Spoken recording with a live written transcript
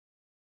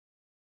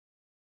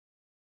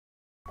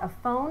A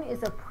phone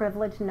is a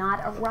privilege, not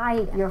a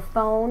right. Your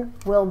phone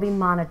will be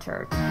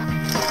monitored.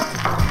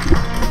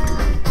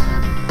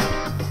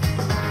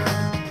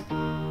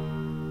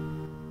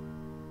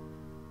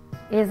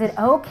 Is it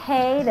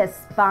okay to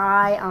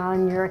spy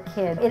on your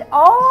kid? It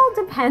all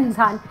depends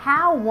on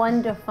how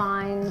one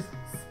defines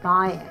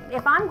spying.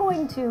 If I'm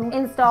going to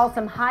install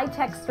some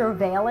high-tech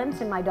surveillance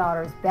in my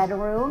daughter's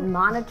bedroom,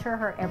 monitor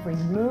her every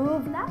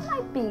move, that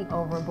might be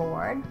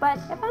overboard. But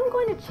if I'm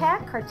going to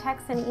check her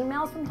texts and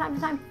emails from time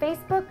to time,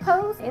 Facebook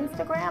posts,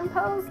 Instagram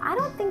posts, I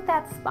don't think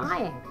that's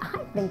spying. I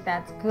think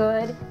that's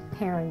good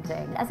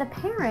parenting. As a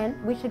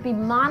parent, we should be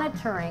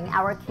monitoring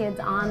our kids'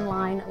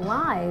 online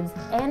lives.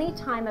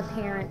 Anytime a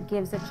parent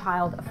gives a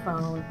child a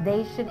phone,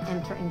 they should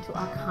enter into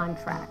a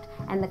contract.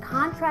 And the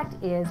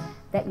contract is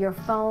that your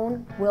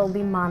phone will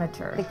be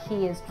monitored. The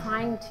key is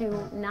trying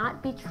to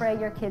not betray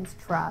your kids'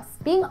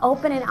 trust. Being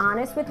open and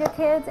honest with your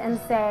kids and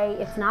say,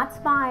 it's not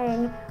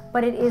spying,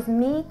 but it is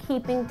me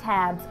keeping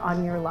tabs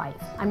on your life.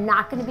 I'm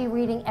not going to be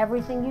reading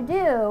everything you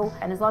do,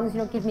 and as long as you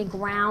don't give me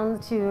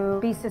grounds to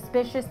be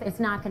suspicious, it's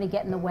not going to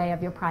get in the way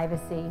of your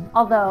privacy.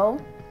 Although,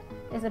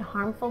 is it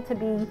harmful to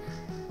be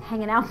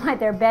hanging out by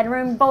their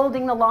bedroom,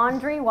 folding the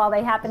laundry while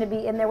they happen to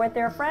be in there with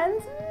their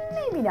friends?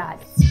 Maybe not.